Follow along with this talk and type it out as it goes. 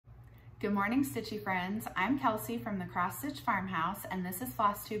Good morning, Stitchy friends. I'm Kelsey from the Cross Stitch Farmhouse, and this is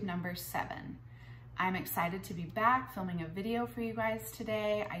Flosstube number 7. I'm excited to be back filming a video for you guys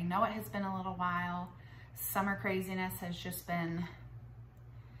today. I know it has been a little while. Summer craziness has just been,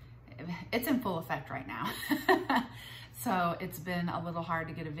 it's in full effect right now. So it's been a little hard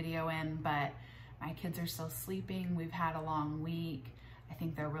to get a video in, but my kids are still sleeping. We've had a long week. I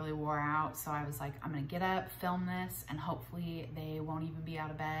think they're really wore out. So I was like, I'm gonna get up, film this, and hopefully they won't even be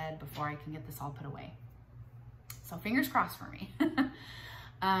out of bed before I can get this all put away. So fingers crossed for me.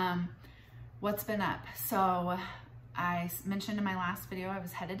 What's been up? So I mentioned in my last video, I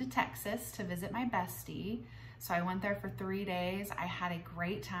was headed to Texas to visit my bestie. So I went there for 3 days. I had a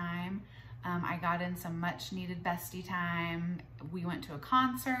great time. I got in some much needed bestie time. We went to a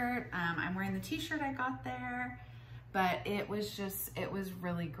concert. I'm wearing the t-shirt I got there. But it was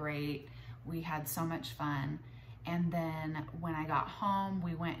really great. We had so much fun. And then when I got home,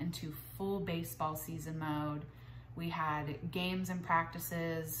 we went into full baseball season mode. We had games and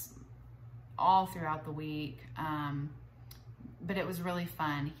practices all throughout the week. But it was really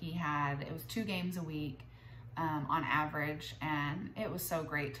fun. It was 2 games a week on average, and it was so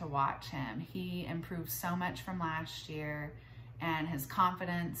great to watch him. He improved so much from last year, and his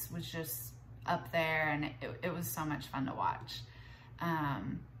confidence was just up there, and it was so much fun to watch.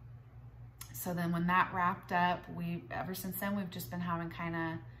 So then when that wrapped up, ever since then, we've just been having kind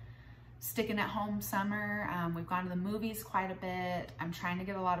of sticking at home summer. We've gone to the movies quite a bit. I'm trying to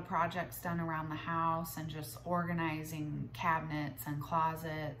get a lot of projects done around the house and just organizing cabinets and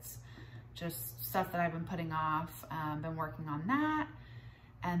closets, just stuff that I've been putting off. Been working on that.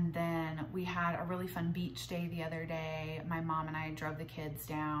 And then we had a really fun beach day the other day. My mom and I drove the kids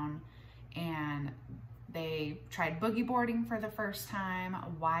down, and they tried boogie boarding for the first time.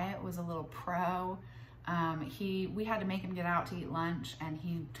 Wyatt was a little pro. We had to make him get out to eat lunch, and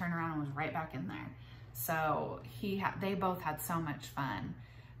he turned around and was right back in there. So they both had so much fun.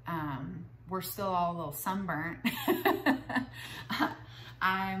 We're still all a little sunburnt.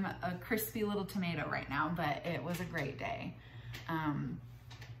 I'm a crispy little tomato right now, but it was a great day.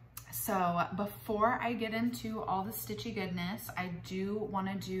 So before I get into all the stitchy goodness, I do want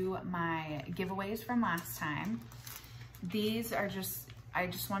to do my giveaways from last time. I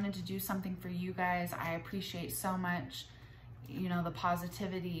just wanted to do something for you guys. I appreciate so much, the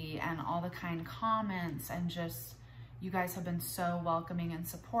positivity and all the kind comments, and just, you guys have been so welcoming and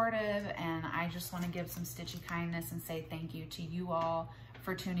supportive, and I just want to give some stitchy kindness and say thank you to you all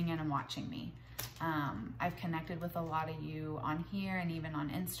for tuning in and watching me. I've connected with a lot of you on here and even on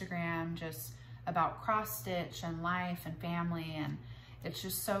Instagram, just about cross stitch and life and family, and it's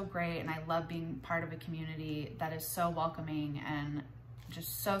just so great. And I love being part of a community that is so welcoming and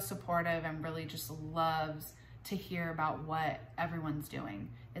just so supportive, and really just loves to hear about what everyone's doing.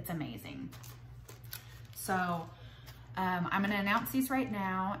 It's amazing. So I'm gonna announce these right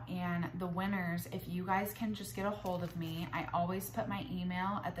now, and the winners, if you guys can just get a hold of me, I always put my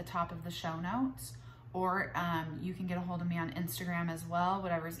email at the top of the show notes, or you can get a hold of me on Instagram as well,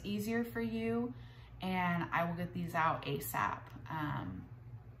 whatever's easier for you, and I will get these out ASAP.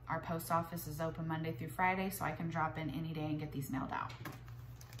 Our post office is open Monday through Friday, so I can drop in any day and get these mailed out.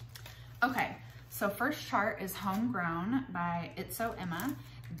 Okay, so first chart is Homegrown by Itso Emma.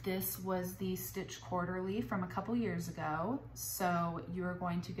 This was the Stitch Quarterly from a couple years ago. So you're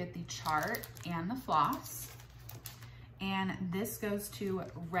going to get the chart and the floss. And this goes to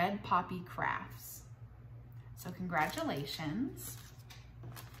Red Poppy Crafts. So congratulations.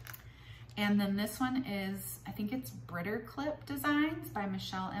 And then this one is, I think it's Britter Clip Designs by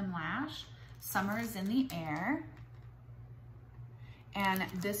Michelle M. Lash. Summer is in the Air. And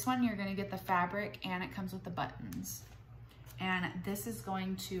this one, you're gonna get the fabric, and it comes with the buttons. And this is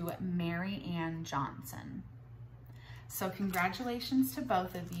going to Mary Ann Johnson. So congratulations to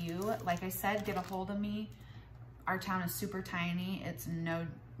both of you. Like I said, get a hold of me. Our town is super tiny. It's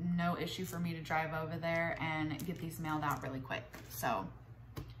no issue for me to drive over there and get these mailed out really quick. So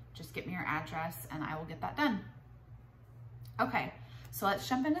just get me your address and I will get that done. Okay, so let's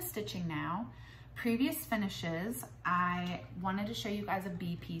jump into stitching now. Previous finishes, I wanted to show you guys a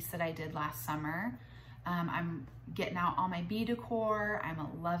bee piece that I did last summer. I'm getting out all my bee decor.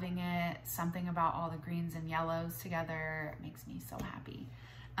 I'm loving it. Something about all the greens and yellows together makes me so happy.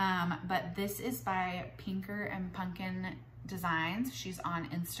 But this is by Pinker and Punkin Designs. She's on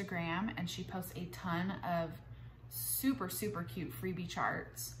Instagram, and she posts a ton of super, super cute freebie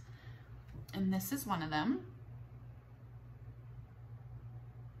charts. And this is one of them.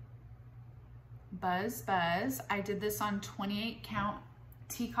 Buzz Buzz. I did this on 28 count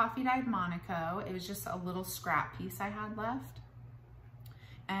tea coffee dyed Monaco. It was just a little scrap piece I had left.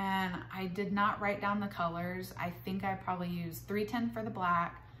 and I did not write down the colors. I think I probably used 310 for the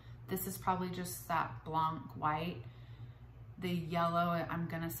black. This is probably just that Blanc white. The yellow, I'm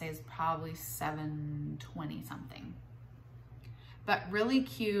gonna say, is probably 720 something. But really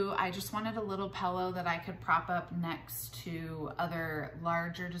cute. I just wanted a little pillow that I could prop up next to other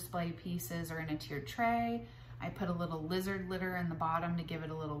larger display pieces or in a tiered tray. I put a little lizard litter in the bottom to give it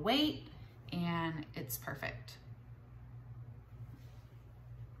a little weight, and it's perfect.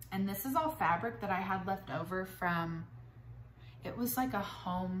 And this is all fabric that I had left over from, it was like a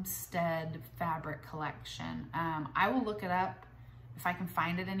Homestead fabric collection. I will look it up. If I can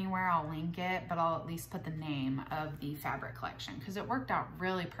find it anywhere, I'll link it, but I'll at least put the name of the fabric collection because it worked out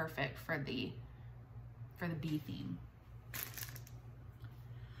really perfect for the bee theme.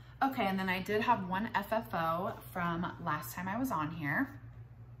 Okay, and then I did have one FFO from last time I was on here.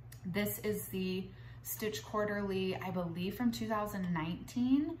 This is the Stitch Quarterly, I believe from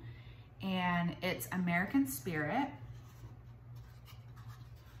 2019, and it's American Spirit.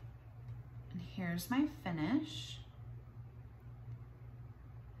 And here's my finish.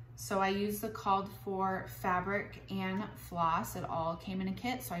 So I used the called for fabric and floss. It all came in a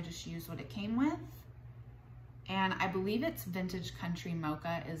kit, so I just used what it came with. And I believe it's Vintage Country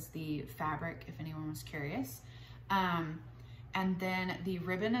Mocha is the fabric, if anyone was curious. And then the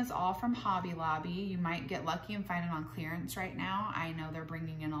ribbon is all from Hobby Lobby. You might get lucky and find it on clearance right now. I know they're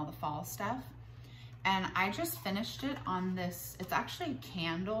bringing in all the fall stuff. And I just finished it on this, it's actually a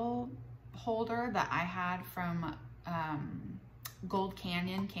candle holder that I had from Gold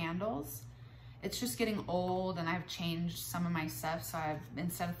Canyon Candles. It's just getting old and I've changed some of my stuff. So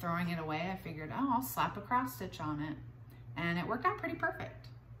instead of throwing it away, I figured, oh, I'll slap a cross stitch on it. And it worked out pretty perfect.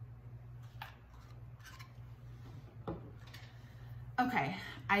 Okay,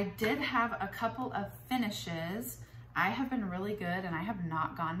 I did have a couple of finishes. I have been really good and I have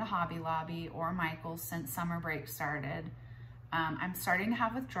not gone to Hobby Lobby or Michael's since summer break started. I'm starting to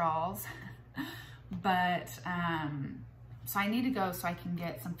have withdrawals, but so I need to go so I can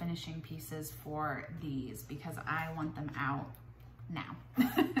get some finishing pieces for these because I want them out now.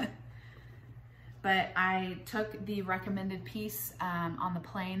 But I took the recommended piece on the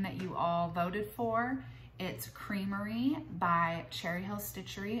plain that you all voted for. It's Creamery by CherryHill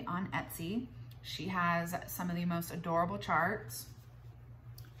Stitchery on Etsy. She has some of the most adorable charts.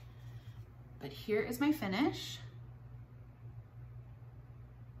 But here is my finish.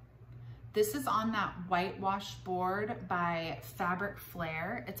 This is on that whitewash board by Fabric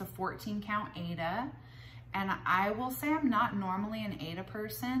Flair. It's a 14 count Aida. And I will say I'm not normally an Aida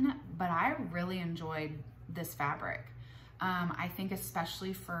person, but I really enjoyed this fabric. I think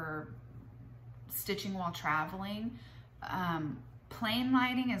especially for stitching while traveling, plain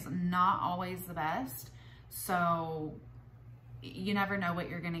lighting is not always the best. So you never know what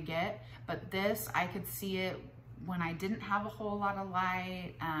you're gonna get. But this, I could see it when I didn't have a whole lot of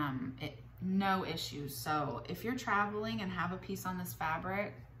light, no issues. So if you're traveling and have a piece on this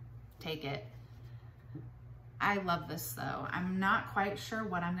fabric, take it. I love this though. I'm not quite sure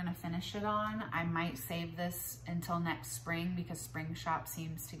what I'm gonna finish it on. I might save this until next spring because Spring Shop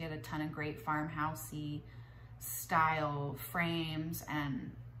seems to get a ton of great farmhousey style frames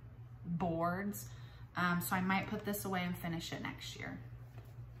and boards. So I might put this away and finish it next year.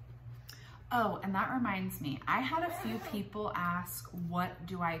 Oh, and that reminds me, I had a few people ask, what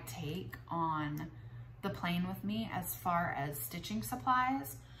do I take on the plane with me as far as stitching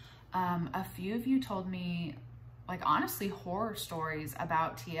supplies? A few of you told me, like, honestly, horror stories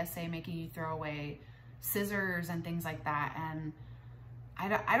about TSA making you throw away scissors and things like that. And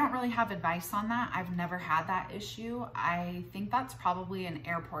I don't really have advice on that. I've never had that issue. I think that's probably an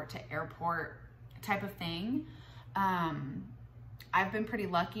airport to airport type of thing. I've been pretty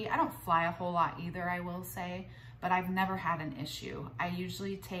lucky. I don't fly a whole lot either, I will say, but I've never had an issue. I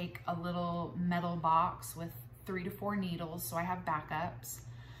usually take a little metal box with 3 to 4 needles, so I have backups.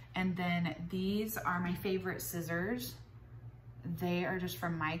 And then these are my favorite scissors. They are just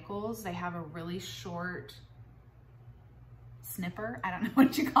from Michael's. They have a really short snipper. I don't know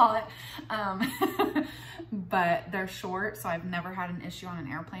what you call it, but they're short, so I've never had an issue on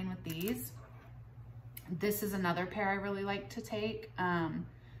an airplane with these. This is another pair I really like to take.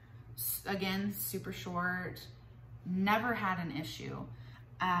 Again, super short, never had an issue.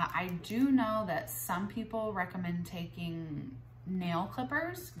 I do know that some people recommend taking nail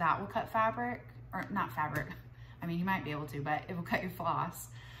clippers. That will cut fabric, or not fabric. I mean, you might be able to, but it will cut your floss.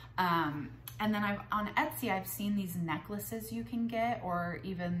 And then on Etsy, I've seen these necklaces you can get, or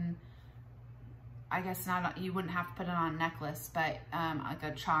even, I guess not, you wouldn't have to put it on a necklace, but like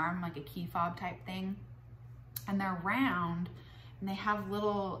a charm, like a key fob type thing. And they're round and they have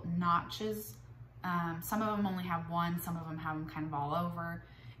little notches. Some of them only have one, some of them have them kind of all over,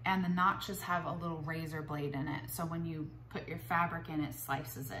 and the notches have a little razor blade in it. So when you put your fabric in, it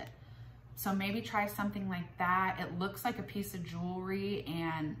slices it. So maybe try something like that. It looks like a piece of jewelry,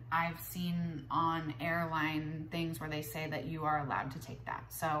 and I've seen on airline things where they say that you are allowed to take that.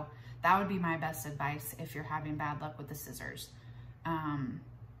 So that would be my best advice if you're having bad luck with the scissors. But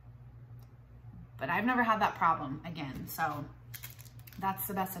I've never had that problem again, so that's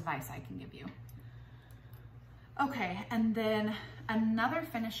the best advice I can give you. Okay, and then another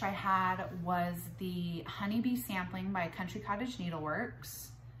finish I had was the Honeybee sampling by Cottage Needleworks.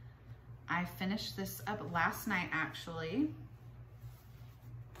 I finished this up last night, actually.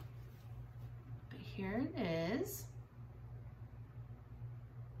 But here it is.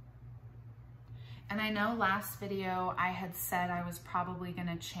 And I know last video I had said I was probably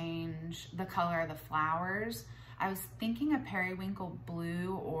gonna change the color of the flowers. I was thinking a periwinkle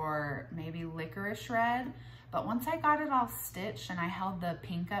blue or maybe licorice red, but once I got it all stitched and I held the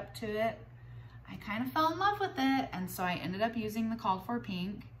pink up to it, I kind of fell in love with it, and so I ended up using the called for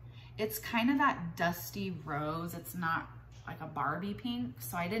pink. It's kind of that dusty rose. It's not like a Barbie pink,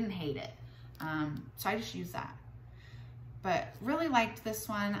 so I didn't hate it. So I just used that. But really liked this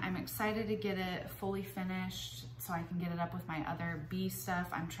one. I'm excited to get it fully finished so I can get it up with my other bee stuff.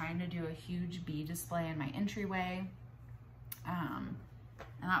 I'm trying to do a huge bee display in my entryway. And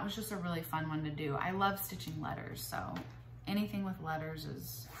that was just a really fun one to do. I love stitching letters, so anything with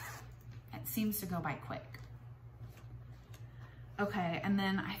letters it seems to go by quick. Okay, and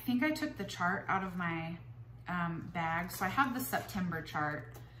then I think I took the chart out of my bag. So I have the September chart,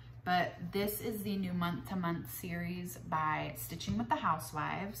 but this is the new month-to-month series by Stitching with the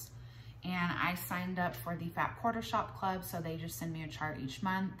Housewives. And I signed up for the Fat Quarter Shop Club, so they just send me a chart each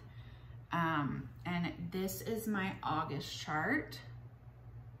month. And this is my August chart.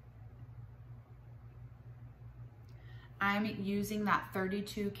 I'm using that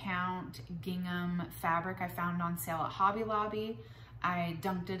 32 count gingham fabric I found on sale at Hobby Lobby. I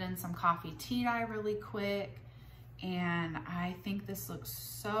dunked it in some coffee tea dye really quick, and I think this looks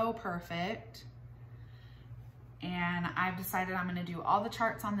so perfect. And I've decided I'm gonna do all the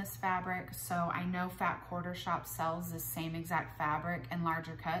charts on this fabric, so I know Fat Quarter Shop sells the same exact fabric in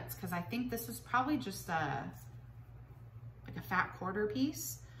larger cuts, because I think this is probably just like a fat quarter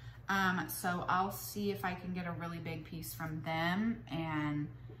piece. So I'll see if I can get a really big piece from them, and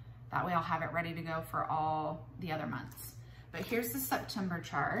that way I'll have it ready to go for all the other months. But here's the September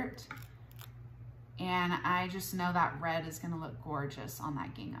chart, and I just know that red is gonna look gorgeous on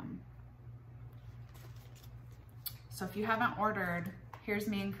that gingham. So if you haven't ordered, here's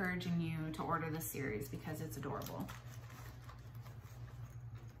me encouraging you to order this series because it's adorable.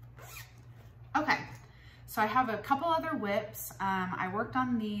 Okay. So I have a couple other whips. I worked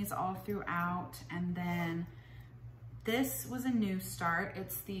on these all throughout, and then this was a new start.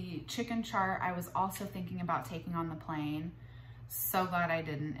 It's the chicken chart I was also thinking about taking on the plane. So glad I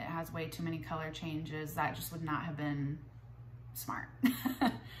didn't. It has way too many color changes. That just would not have been smart.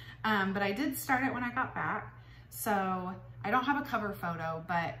 But I did start it when I got back. So I don't have a cover photo,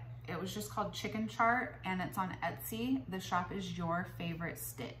 but it was just called Chicken Chart, and it's on Etsy. The shop is Your Favorite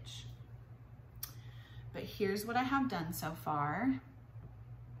Stitch. But here's what I have done so far.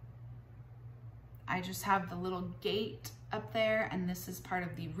 I just have the little gate up there, and this is part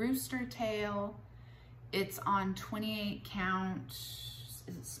of the rooster tail. It's on 28 count, is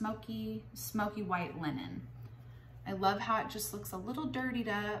it smoky white linen. I love how it just looks a little dirtied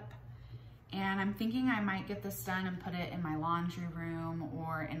up, and I'm thinking I might get this done and put it in my laundry room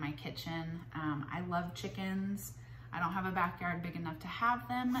or in my kitchen. I love chickens. I don't have a backyard big enough to have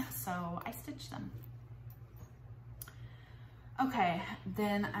them, so I stitch them. Okay,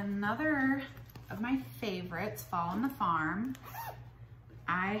 then another of my favorites, Fall on the Farm.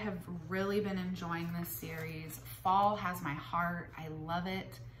 I have really been enjoying this series. Fall has my heart. I love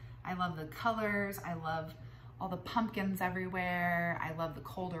it. I love the colors. I love all the pumpkins everywhere. I love the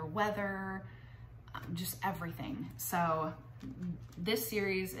colder weather, just everything. So this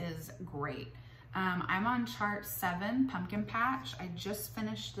series is great. I'm on chart 7, Pumpkin Patch. I just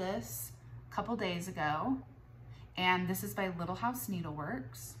finished this a couple days ago. And this is by Little House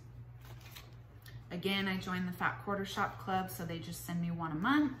Needleworks. Again, I joined the Fat Quarter Shop Club, so they just send me one a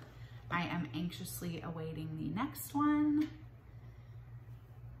month. I am anxiously awaiting the next one.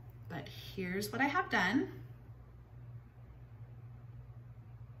 But here's what I have done.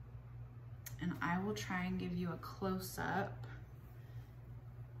 And I will try and give you a close-up.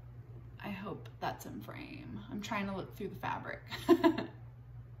 I hope that's in frame. I'm trying to look through the fabric.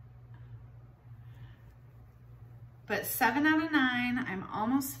 But 7 out of 9, I'm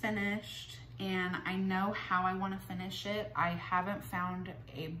almost finished, and I know how I want to finish it. I haven't found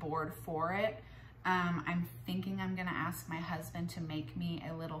a board for it. I'm thinking I'm gonna ask my husband to make me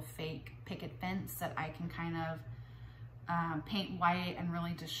a little fake picket fence that I can kind of paint white and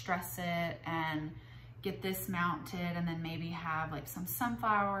really distress it and get this mounted, and then maybe have like some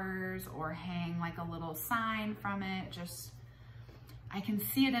sunflowers or hang like a little sign from it. Just, I can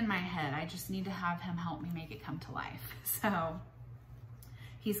see it in my head. I just need to have him help me make it come to life. So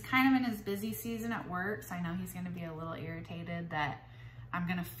he's kind of in his busy season at work, so I know he's gonna be a little irritated that I'm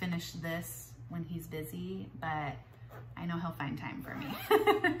gonna finish this when he's busy, but I know he'll find time for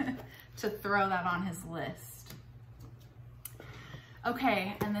me to throw that on his list.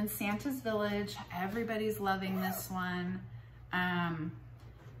 Okay, and then Santa's Village. Everybody's loving this one.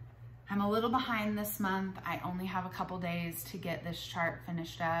 I'm a little behind this month. I only have a couple days to get this chart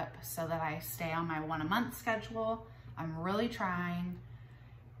finished up so that I stay on my 1 a month schedule. I'm really trying,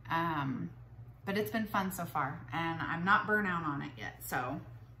 but it's been fun so far, and I'm not burnt out on it yet. So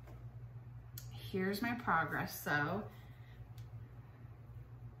here's my progress. So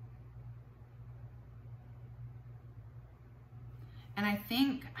and I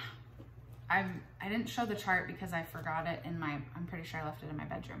think I didn't show the chart because I forgot it in my, I'm pretty sure I left it in my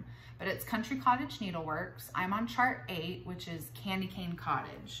bedroom, but it's Country Cottage Needleworks. I'm on chart 8, which is Candy Cane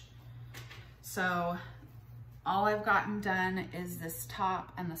Cottage. So all I've gotten done is this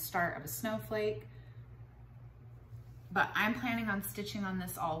top and the start of a snowflake, but I'm planning on stitching on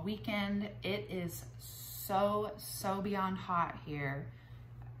this all weekend. It is so beyond hot here.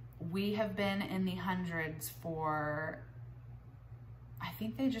 We have been in the hundreds for, I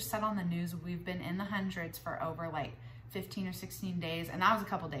think they just said on the news, we've been in the hundreds for over like 15 or 16 days, and that was a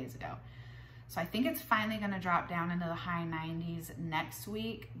couple days ago. So I think it's finally gonna drop down into the high 90s next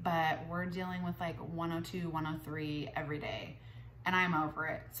week, but we're dealing with like 102, 103 every day, and I'm over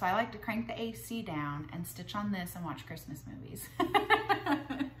it. So I like to crank the AC down and stitch on this and watch Christmas movies.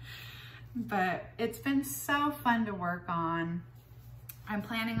 But it's been so fun to work on. I'm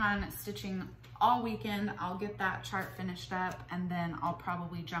planning on stitching all weekend. I'll get that chart finished up, and then I'll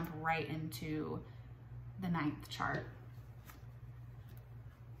probably jump right into the 9th chart.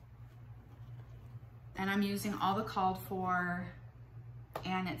 And I'm using all the called for,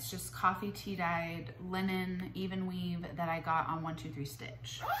 and it's just coffee tea dyed linen even weave that I got on 1-2-3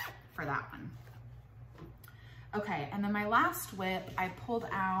 Stitch for that one. Okay, and then my last whip I pulled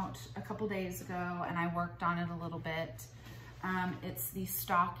out a couple days ago, and I worked on it a little bit. It's the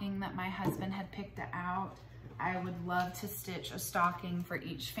stocking that my husband had picked out. I would love to stitch a stocking for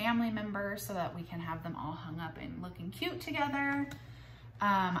each family member so that we can have them all hung up and looking cute together.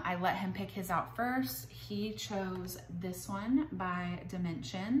 I let him pick his out first. He chose this one by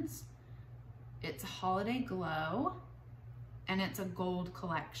Dimensions. It's Holiday Glow, and it's a gold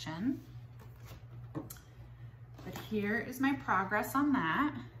collection. But here is my progress on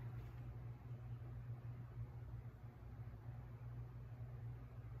that.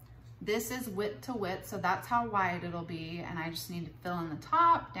 This is width to width, so that's how wide it'll be, and I just need to fill in the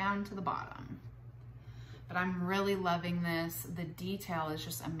top down to the bottom. But I'm really loving this. The detail is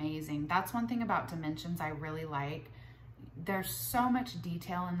just amazing. That's one thing about Dimensions I really like. There's so much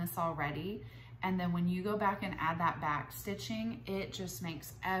detail in this already, and then when you go back and add that back stitching, it just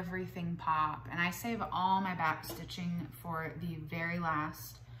makes everything pop. And I save all my back stitching for the very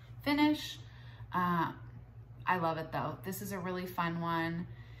last finish. I love it though. This is a really fun one.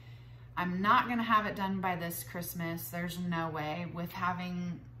 I'm not gonna have it done by this Christmas. There's no way. With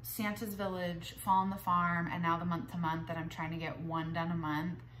having Santa's Village, Fall on the Farm, and now the month to month that I'm trying to get one done a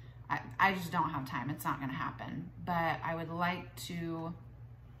month, I just don't have time. It's not gonna happen. But I would like to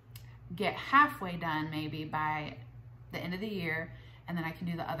get halfway done maybe by the end of the year, and then I can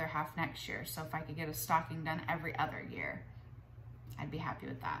do the other half next year. So if I could get a stocking done every other year, I'd be happy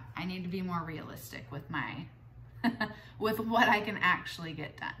with that. I need to be more realistic with my, with what I can actually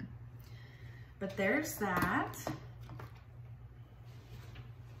get done. But there's that.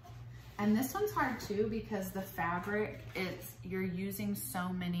 And this one's hard too because the fabric, you're using so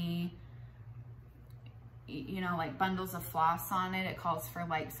many, you know, like bundles of floss on it. It calls for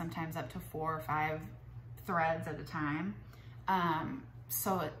like sometimes up to 4 or 5 threads at a time.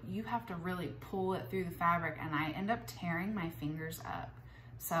 So you have to really pull it through the fabric, and I end up tearing my fingers up.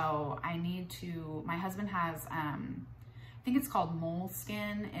 So I need to, my husband has, I think it's called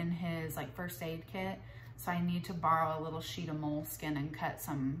moleskin in his like first aid kit. So I need to borrow a little sheet of moleskin and cut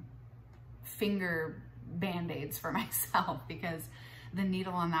some finger band-aids for myself because the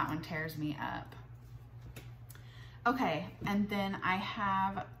needle on that one tears me up. Okay, and then I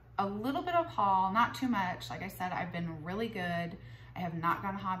have a little bit of haul, not too much. Like I said, I've been really good. I have not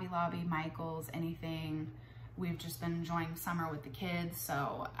gone to Hobby Lobby, Michael's, anything. We've just been enjoying summer with the kids,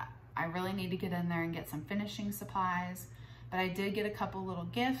 so I really need to get in there and get some finishing supplies. But I did get a couple little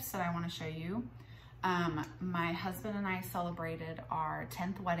gifts that I want to show you. My husband and I celebrated our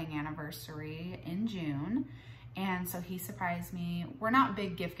 10th wedding anniversary in June, and so he surprised me. We're not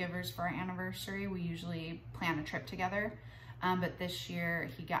big gift givers for our anniversary. We usually plan a trip together, but this year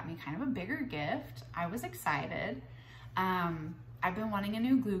he got me kind of a bigger gift. I was excited. I've been wanting a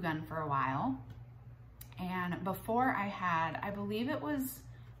new glue gun for a while, and before I had, I believe it was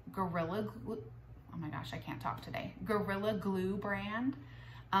Gorilla Glue. Oh my gosh, I can't talk today. Gorilla Glue brand.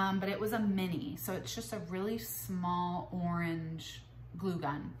 But it was a mini, so it's just a really small orange glue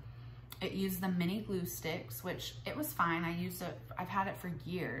gun. It used the mini glue sticks, which it was fine. I used it, I've had it for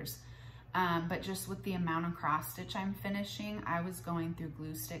years. But just with the amount of cross stitch I'm finishing, I was going through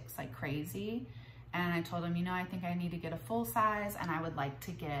glue sticks like crazy. And I told him, you know, I think I need to get a full size, and I would like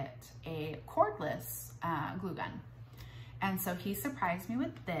to get a cordless glue gun. And so he surprised me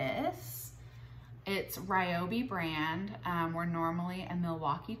with this. It's Ryobi brand. We're normally a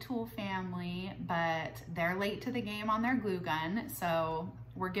Milwaukee tool family, but they're late to the game on their glue gun, so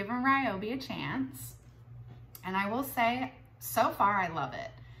we're giving Ryobi a chance. And I will say, so far I love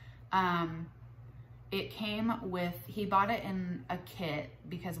it. It came with, he bought it in a kit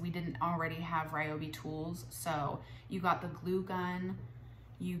because we didn't already have Ryobi tools. So you got the glue gun,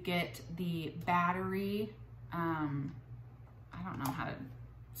 you get the battery. I don't know how to,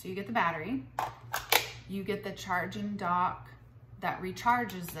 so you get the battery, you get the charging dock that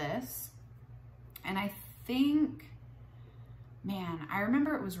recharges this. And I think, man, I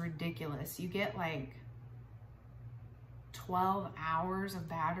remember it was ridiculous. You get like 12 hours of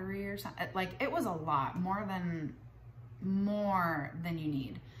battery or something. Like, it was a lot, more than you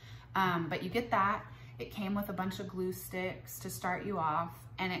need. But you get that. It came with a bunch of glue sticks to start you off,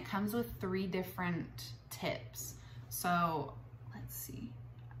 and it comes with 3 different tips. So let's see.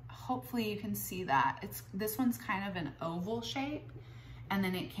 Hopefully you can see that. This one's kind of an oval shape, and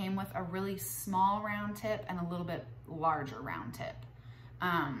then it came with a really small round tip and a little bit larger round tip.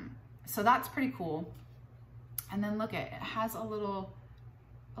 So that's pretty cool. And then look, it has a little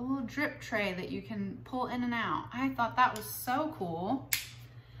drip tray that you can pull in and out. I thought that was so cool.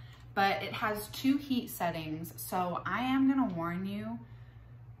 But it has 2 heat settings, so I am gonna warn you,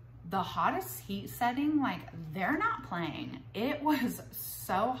 the hottest heat setting, like, they're not playing. It was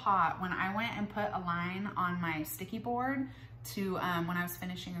so hot when I went and put a line on my sticky board to, when I was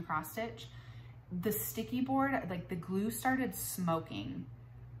finishing a cross stitch, the sticky board, like the glue started smoking.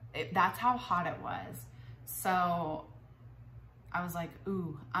 That's how hot it was. So I was like,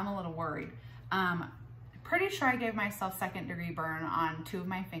 ooh, I'm a little worried. Pretty sure I gave myself 2nd-degree burn on 2 of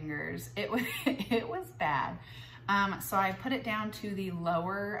my fingers. It was bad. So I put it down to the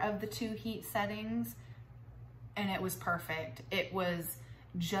lower of the 2 heat settings, and it was perfect. It was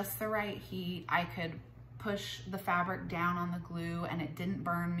just the right heat. I could push the fabric down on the glue and it didn't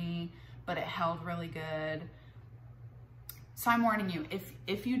burn me, but it held really good. So I'm warning you,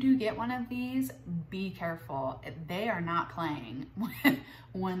 if you do get one of these, be careful. They are not playing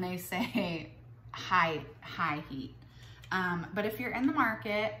when they say high heat. But if you're in the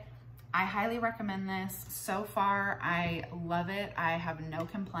market, I highly recommend this. So far, I love it. I have no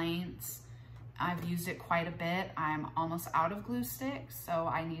complaints. I've used it quite a bit. I'm almost out of glue sticks, so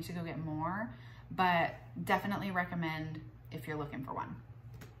I need to go get more, but definitely recommend if you're looking for one.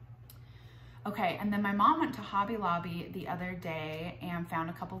 Okay, and then my mom went to Hobby Lobby the other day and found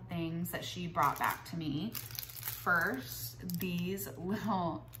a couple things that she brought back to me. First, these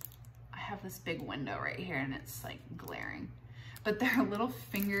little, I have this big window right here and it's like glaring, but they're little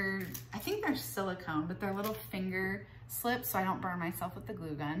finger, I think they're silicone, but they're little finger slips so I don't burn myself with the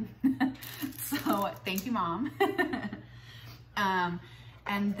glue gun. So thank you, Mom.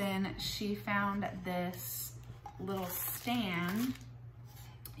 And then she found this little stand.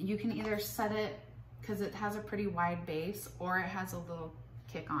 You can either set it, because it has a pretty wide base, or it has a little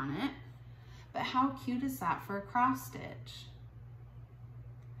kick on it. But how cute is that for a cross stitch?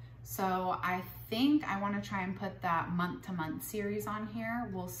 So I think I want to try and put that month-to-month series on here.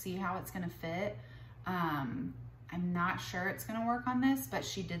 We'll see how it's going to fit. I'm not sure it's going to work on this, but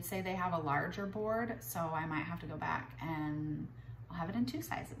she did say they have a larger board, so I might have to go back and I'll have it in 2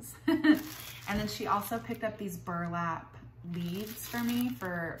 sizes. And then she also picked up these burlap leaves for me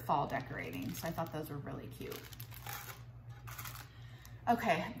for fall decorating, so I thought those were really cute.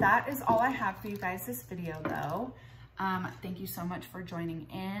 Okay, that is all I have for you guys this video though. Thank you so much for joining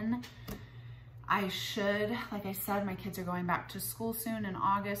in. I should, like I said, my kids are going back to school soon in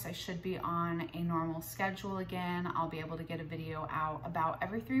August. I should be on a normal schedule again. I'll be able to get a video out about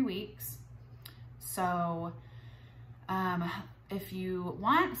every 3 weeks. So if you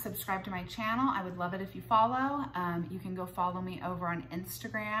want, subscribe to my channel. I would love it if you follow. You can go follow me over on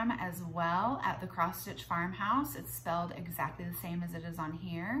Instagram as well at the Cross Stitch Farmhouse. It's spelled exactly the same as it is on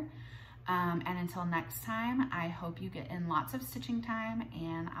here. And until next time, I hope you get in lots of stitching time,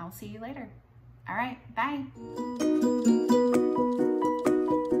 and I'll see you later. All right, bye.